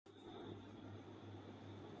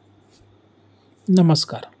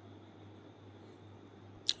नमस्कार.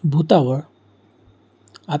 भूतावळ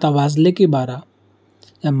आता वाजले की 12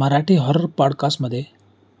 या मराठी हॉरर पॉडकास्टमध्ये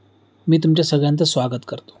मी तुमच्या सगळ्यांचं स्वागत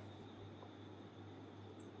करतो.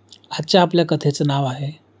 आजच्या आपल्या कथेचं नाव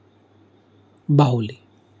आहे बाहुली.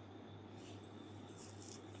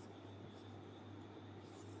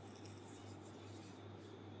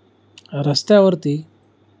 रस्त्यावरती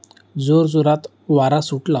जोरजोरात वारा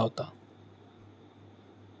सुटला होता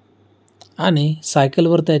आणि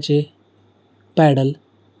सायकलवर त्याचे पॅडल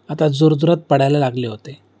आता जोरजोरात पडायला लागले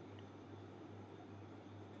होते.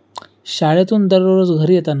 शाळेतून दररोज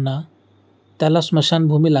घरी येताना त्याला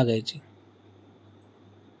स्मशानभूमी लागायची.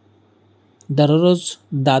 दररोज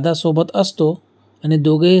दादा सोबत असतो आणि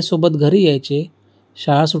दोघेही सोबत घरी यायचे.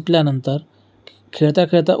 शाळा सुटल्यानंतर खेळता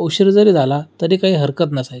खेळता उशीर जरी झाला तरी काही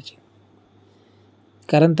हरकत नसायची,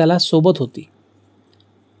 कारण त्याला सोबत होती.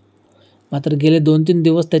 मात्र गेले 2-3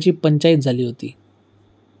 दिवस त्याची पंचाईत झाली होती,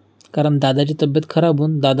 कारण दादाची तब्येत खराब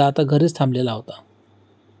होऊन दादा आता घरीच थांबलेला होता.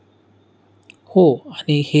 हो,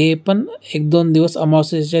 आणि हे पण 1-2 दिवस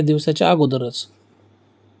अमावास्येच्या दिवसाच्या अगोदरच.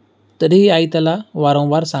 तरीही आई त्याला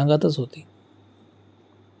वारंवार सांगतच होती.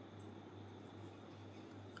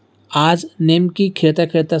 आज नेमकी खेळता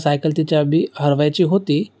खेळता सायकल तिच्या हरवायची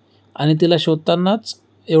होती आणि तिला शोधतानाच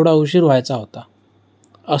एवढा उशीर व्हायचा होता,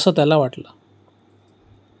 असं त्याला वाटलं.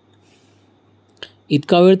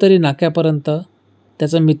 इतका वेळ तरी नाक्यापर्यंत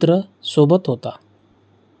त्याचा मित्र सोबत होता.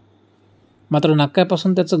 मात्र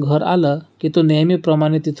नाक्यापासून त्याचं घर आलं की तो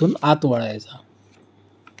नेहमीप्रमाणे तिथून आत वळायचा.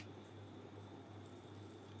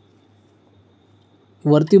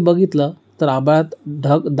 वरती बघितलं तर आभाळात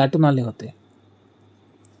ढग दाटून आले होते.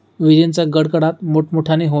 विजेंचा गडगडाट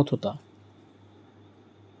मोठमोठ्याने होत होता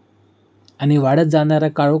आणि वाढत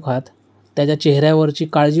जाणाऱ्या काळोखात त्याच्या चेहऱ्यावरची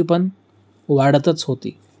काळजी पण वाढतच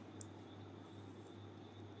होती.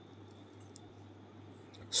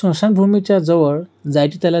 स्मशानभूमीच्या जवळ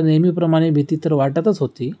जायची त्याला नेहमीप्रमाणे भीती तर वाटतच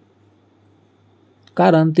होती,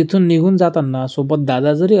 कारण तिथून निघून जाताना सोबत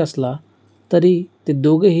दादा जरी असला तरी ते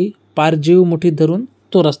दोघेही पार जीव मुठीत धरून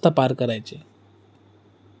तो रस्ता पार करायचे.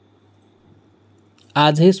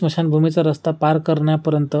 आजही स्मशानभूमीचा रस्ता पार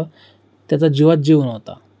करण्यापर्यंत त्याचा जीवात जीव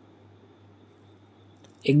नव्हता.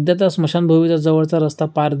 एकदा त्या स्मशानभूमीच्या जवळचा रस्ता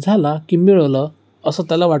पार झाला की मिळवलं असं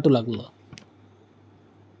त्याला वाटू लागलं.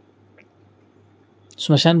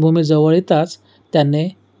 स्मशानभूमी जवळ येताच त्याने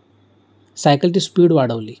सायकलची स्पीड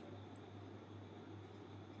वाढवली.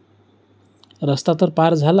 रस्ता तर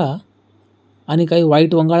पार झाला आणि काही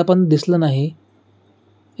वाईट वंगाळ पण दिसलं नाही,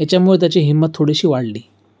 याच्यामुळे त्याची हिंमत थोडीशी वाढली.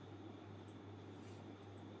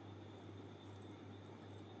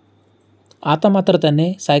 आता मात्र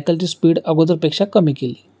त्याने सायकलची स्पीड अगोदरपेक्षा कमी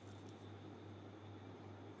केली.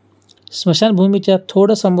 स्मशानभूमीच्या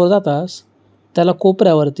थोडं समोर जाताच त्याला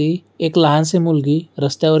कोपऱ्यावरती एक लहानशी मुलगी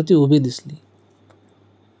रस्त्यावरती उभी दिसली.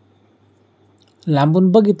 लांबून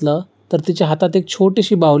बघितलं तर तिच्या हातात एक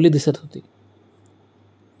छोटीशी बाहुली दिसत होती.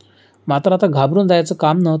 मात्र आता घाबरून जायचं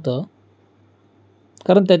काम नव्हतं,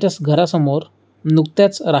 कारण त्याच्या घरासमोर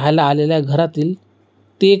नुकत्याच राहायला आलेल्या घरातील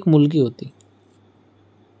ती एक मुलगी होती.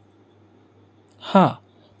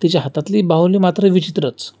 तिच्या हातातली बाहुली मात्र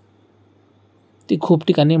विचित्रच. ती खूप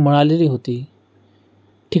ठिकाणी मळालेली होती,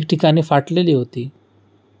 ठिकठिकाणी फाटलेली होती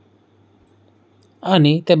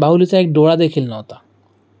आणि त्या बाहुलीचा एक डोळा देखील नव्हता.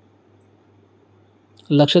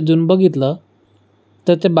 लक्ष देऊन बघितलं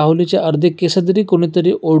तर त्या बाहुलीचे अर्धे केस जरी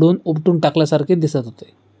कोणीतरी ओढून उपटून टाकल्यासारखे दिसत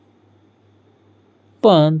होते.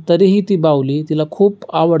 पण तरीही ती बाहुली तिला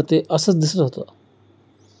खूप आवडते असंच दिसत होतं,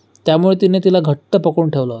 त्यामुळे तिने तिला घट्ट पकडून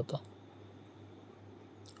ठेवलं होतं.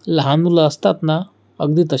 लहान मुलं असतात ना,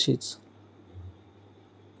 अगदी तशीच.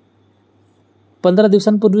 15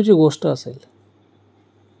 दिवसांपूर्वीची गोष्ट असेल,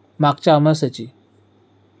 मागच्या अमावास्येची.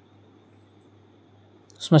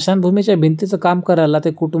 स्मशानभूमीच्या भिंतीचं काम करायला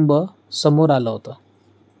ते कुटुंब समोर आलं होतं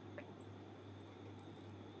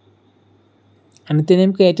आणि ते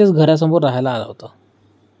नेमकं याच्याच घरासमोर राहायला आलं होतं.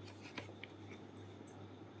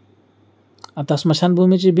 आता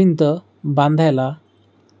स्मशानभूमीची भिंत बांधायला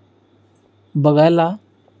बघायला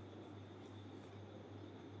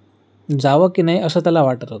जावं की नाही असं त्याला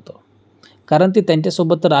वाटत होतं, कारण ती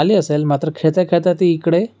त्यांच्यासोबत तर आली असेल, मात्र खेळता खेळता ती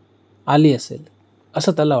इकडे आली असेल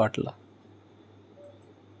असं त्याला वाटलं.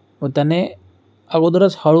 व त्याने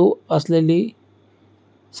अगोदरच हळू असलेली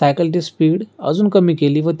सायकलची स्पीड अजून कमी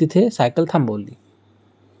केली व तिथे सायकल थांबवली.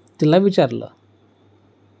 तिला विचारलं,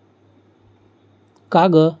 का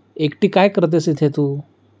गं, एकटी काय करतेस इथे तू,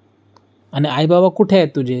 आणि आई बाबा कुठे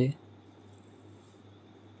आहेत तुझे?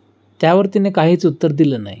 त्यावर तिने काहीच उत्तर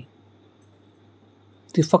दिलं नाही.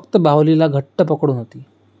 ती फक्त बाहुलीला घट्ट पकडून होती.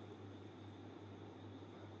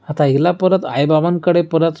 आता हिला परत आईबाबांकडे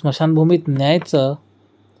परत स्मशानभूमीत न्यायचं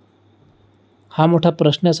हा मोठा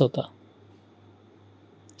प्रश्नच होता.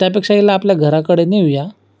 त्यापेक्षा हिला आपल्या घराकडे नेऊया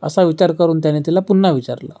असा विचार करून त्याने तिला पुन्हा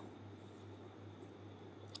विचारलं,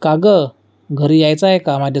 का गं, घरी यायचं आहे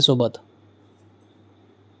का माझ्यासोबत?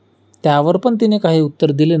 त्यावर पण तिने काही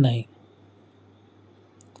उत्तर दिले नाही.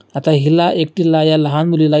 आता हिला एकटीला, या लहान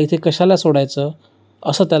मुलीला इथे कशाला सोडायचं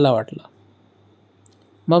असं त्याला वाटलं.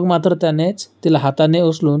 मग मात्र त्यानेच तिला हाताने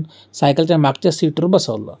उचलून सायकलच्या मागच्या सीटवर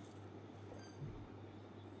बसवलं.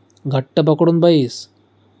 घट्ट पकडून बैस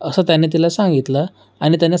असं त्याने तिला सांगितलं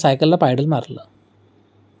आणि त्याने सायकलला पायडल मारलं.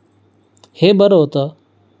 हे बरं होतं,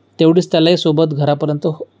 तेवढीच त्यालाही सोबत घरापर्यंत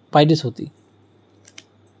पाहिजेच होती.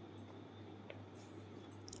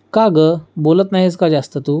 का गं, बोलत नाहीस का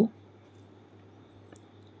जास्त तू?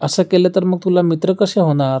 असं केलं तर मग तुला मित्र कसे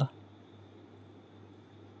होणार?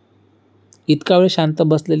 इतका वेळ शांत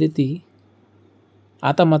बसलेली ती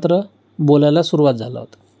आता मात्र बोलायला सुरुवात झाला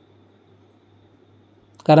होता.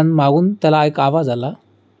 कारण मागून त्याला एक आवाज आला,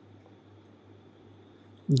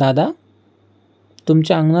 दादा,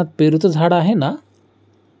 तुमच्या अंगणात पेरूचं झाड आहे ना?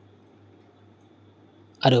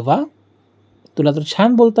 अरे वा, तुला तर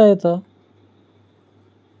छान बोलता येतं.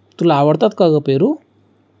 तुला आवडतात का गं पेरू?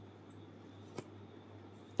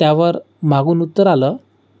 त्यावर मागून उत्तर आलं,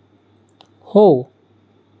 हो,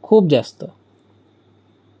 खूप जास्त.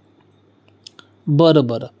 बरं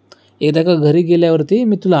बरं, एकदा का घरी गेल्यावरती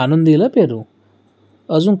मी तुला आणून दिलं पेरू.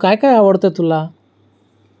 अजून काय काय आवडतं तुला?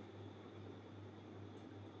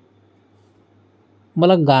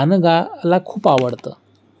 मला गाणं गायला खूप आवडतं.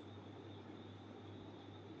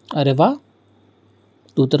 अरे वा,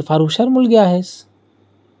 तू तर फार हुशार मुलगी आहेस.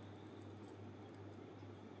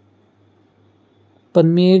 पण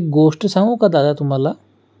मी एक गोष्ट सांगू का दादा तुम्हाला?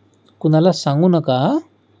 कुणाला सांगू नका हां.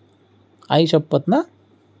 आई शपथ ना?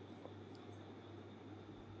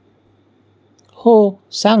 हो,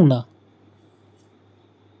 सांग ना.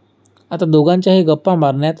 आता दोघांच्याही गप्पा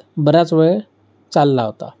मारण्यात बराच वेळ चालला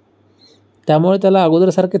होता. त्यामुळे त्याला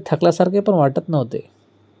अगोदरसारखे थकल्यासारखे पण वाटत नव्हते.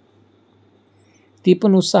 ती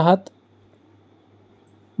पण उत्साहात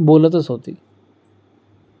बोलतच होती.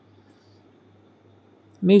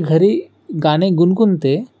 मी घरी गाणे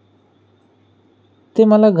गुणगुणते, ते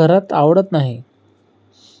मला घरात आवडत नाही.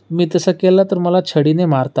 मी तसं केलं तर मला छडीने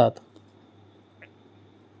मारतात.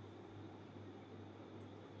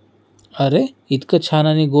 अरे, इतकं छान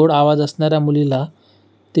आणि गोड आवाज असणाऱ्या मुलीला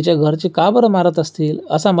तिच्या घरचे का बरं मारत असतील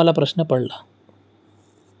असा मला प्रश्न पडला.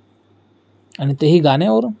 आणि तेही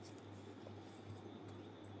गाण्यावरून.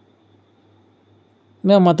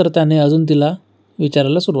 मग मात्र त्याने अजून तिला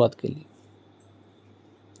विचारायला सुरुवात केली,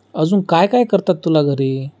 अजून काय काय करतात तुला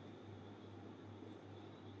घरी?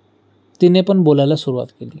 तिने पण बोलायला सुरुवात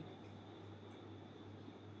केली,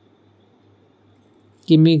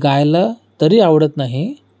 की मी गायला तरी आवडत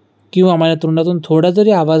नाही किंवा माझ्या तोंडातून थोडा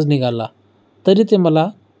जरी आवाज निघाला तरी ते मला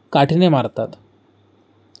काठीने मारतात.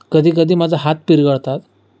 कधी कधी माझा हात पिरगळतात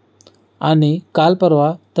आणि काल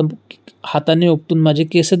परवा तर हाताने उपटून माझे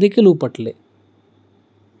केस देखील उपटले.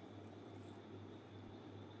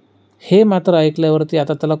 हे मात्र ऐकल्यावरती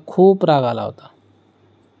आता त्याला खूप राग आला होता.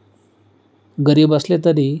 गरीब असले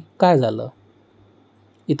तरी काय झालं,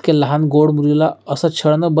 इतक्या लहान गोड मुलीला असं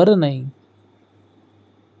छळणं बरं नाही.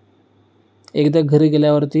 एकदा घरी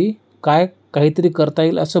गेल्यावरती काय काहीतरी करता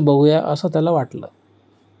येईल असं बघूया असं त्याला वाटलं.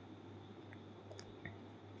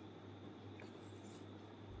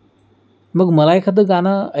 मग मला एखादं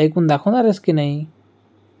गाणं ऐकून दाखवणार आहेस की नाही?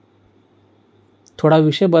 थोडा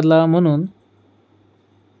विषय बदलावा म्हणून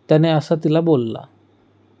त्याने असं तिला बोलला.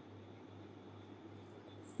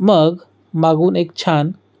 मग मागून एक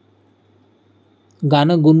छान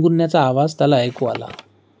गाणं गुणगुणण्याचा आवाज त्याला ऐकू आला.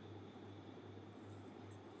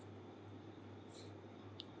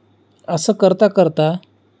 असं करता करता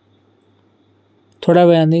थोड्या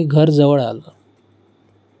वेळाने घर जवळ आलं.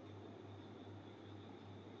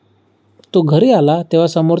 तो घरी आला तेव्हा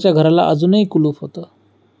समोरच्या घराला अजूनही कुलूप होतं.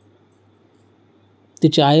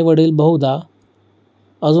 तिचे आई वडील बहुधा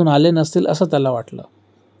अजून आले नसतील असं त्याला वाटलं.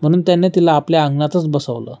 म्हणून त्याने तिला आपल्या अंगणातच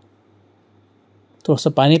बसवलं. थोडंसं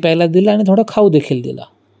पाणी प्यायला दिलं आणि थोडं खाऊ देखील दिला.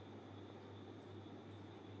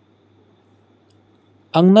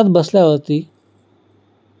 अंगणात बसल्यावरती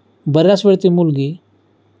बऱ्याच वेळ ती मुलगी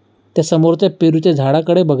त्या समोरच्या पेरूच्या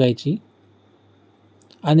झाडाकडे बघायची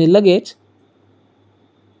आणि लगेच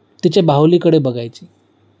तिच्या बाहुलीकडे बघायची.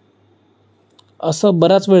 असं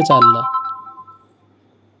बराच वेळ चाललं.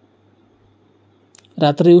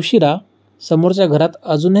 रात्री उशिरा समोरच्या घरात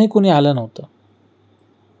अजूनही कोणी आलं नव्हतं.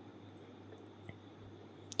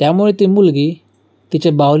 त्यामुळे ती मुलगी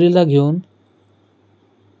तिच्या बाहुलीला घेऊन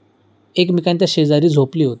एकमेकांच्या शेजारी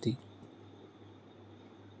झोपली होती.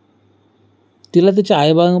 तिला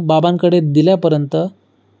तिच्या बाबांकडे दिल्यापर्यंत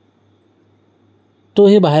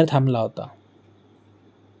तोही बाहेर थांबला होता.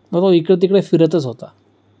 मग तो इकडे तिकडे फिरतच होता.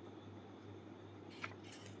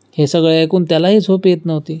 हे सगळं ऐकून त्यालाही झोप येत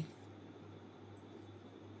नव्हती.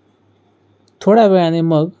 थोड्या वेळाने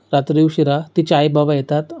मग रात्री उशिरा तिचे आई बाबा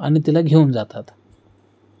येतात आणि तिला घेऊन जातात.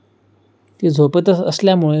 ती झोपेतच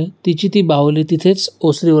असल्यामुळे तिची ती बाहुली तिथेच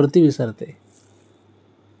ओसरीवरती विसरते.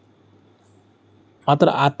 मात्र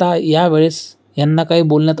आता यावेळेस यांना काही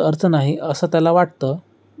बोलण्यात अर्थ नाही असं त्याला वाटतं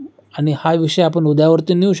आणि हा विषय आपण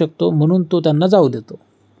उद्यावरती नेऊ शकतो म्हणून तो त्यांना जाऊ देतो.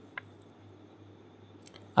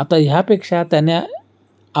 आता ह्यापेक्षा त्याने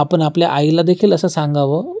आपण आपल्या आईला देखील असं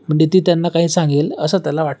सांगावं, म्हणजे ती त्यांना काही सांगेल असं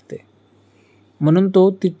त्याला वाटते. म्हणून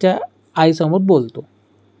तो तिच्या आईसमोर बोलतो.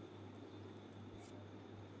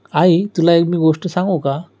 आई, तुला एक मी गोष्ट सांगू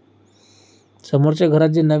का? समोरच्या घरात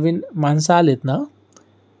जे नवीन माणसं आलेत ना,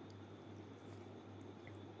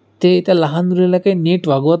 ते त्या लहान मुलीला काही नीट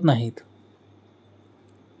वागवत नाहीत.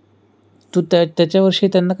 तू त्याच्याविषयी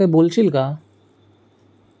त्यांना काही बोलशील का?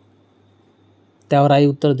 त्यावर आई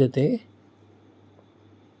उत्तर देते,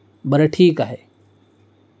 बरं ठीक आहे,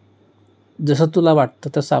 जसं तुला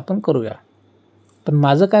वाटतं तसं आपण करूया. पण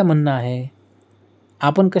माझं काय म्हणणं आहे,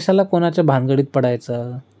 आपण कशाला कोणाच्या भानगडीत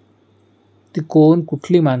पडायचं? ती कोण,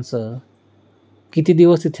 कुठली माणसं, किती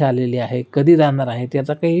दिवस इथे आलेली आहे, कधी जाणार आहे,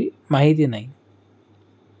 त्याचा काही माहिती नाही.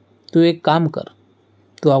 तू एक काम कर,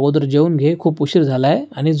 तू अगोदर जेवून घे, खूप उशीर झालाय,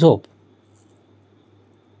 आणि झोप.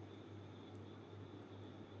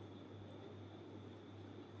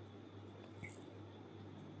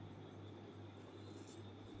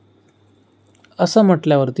 असं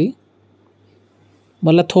म्हटल्यावरती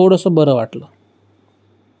मला थोडंसं बरं वाटलं.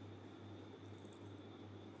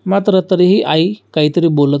 मात्र तरीही आई काहीतरी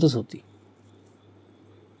बोलतच होती.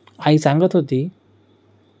 आई सांगत होती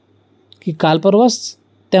की काल परवाच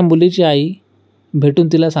त्या मुलीची आई भेटून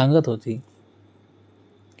तिला सांगत होती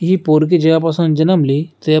की ही पोरगी जेव्हापासून जन्मली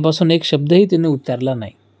तेव्हापासून एक शब्दही तिने उच्चारला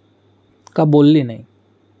नाही, का बोलली नाही,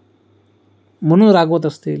 म्हणून रागवत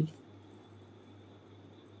असतील.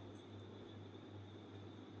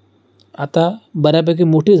 आता बऱ्यापैकी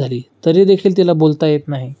मोठी झाली तरी देखील तिला बोलता येत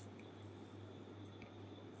नाही.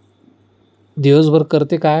 दिवसभर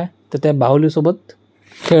करते काय, तर त्या बाहुलीसोबत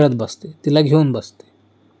खेळत बसते, तिला घेऊन बसते.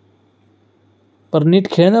 पण नीट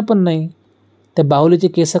खेळणं पण नाही. त्या बाहुलीचे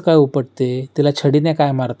केस काय उपटते, तिला छडीने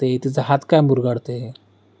काय मारते, तिचा हात काय मुरगाडते.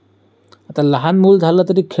 आता लहान मूल झालं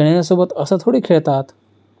तरी खेळण्यासोबत असं थोडी खेळतात.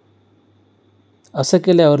 असं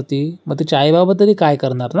केल्यावरती मग तिचे आईबाबा तरी काय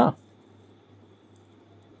करणार ना.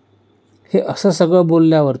 हे असं सगळं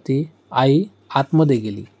बोलल्यावरती आई आतमध्ये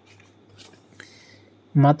गेली.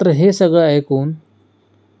 मात्र हे सगळं ऐकून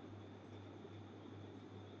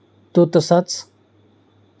तो तसाच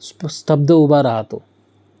स्तब्ध उभा राहतो.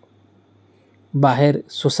 बाहेर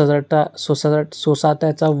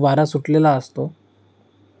सोसाट्याचा वारा सुटलेला असतो,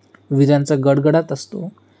 विजांचा गडगडाट असतो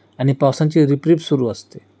आणि पावसाची रिपरिप सुरू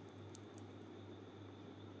असते.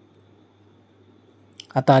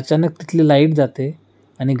 आता अचानक तिथली लाईट जाते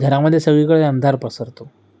आणि घरामध्ये सगळीकडे अंधार पसरतो.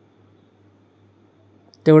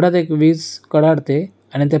 तेवढ्यात एक वीज कडाडते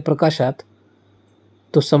आणि त्या प्रकाशात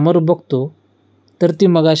तो समोर बघतो तर ती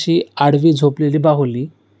मगाशी आडवी झोपलेली बाहुली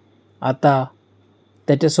आता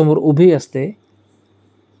त्याच्यासमोर उभी असते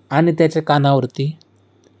आणि त्याच्या कानावरती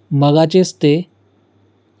मगाचेच ते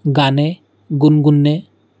गाणे गुणगुणणे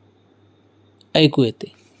ऐकू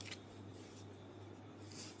येते.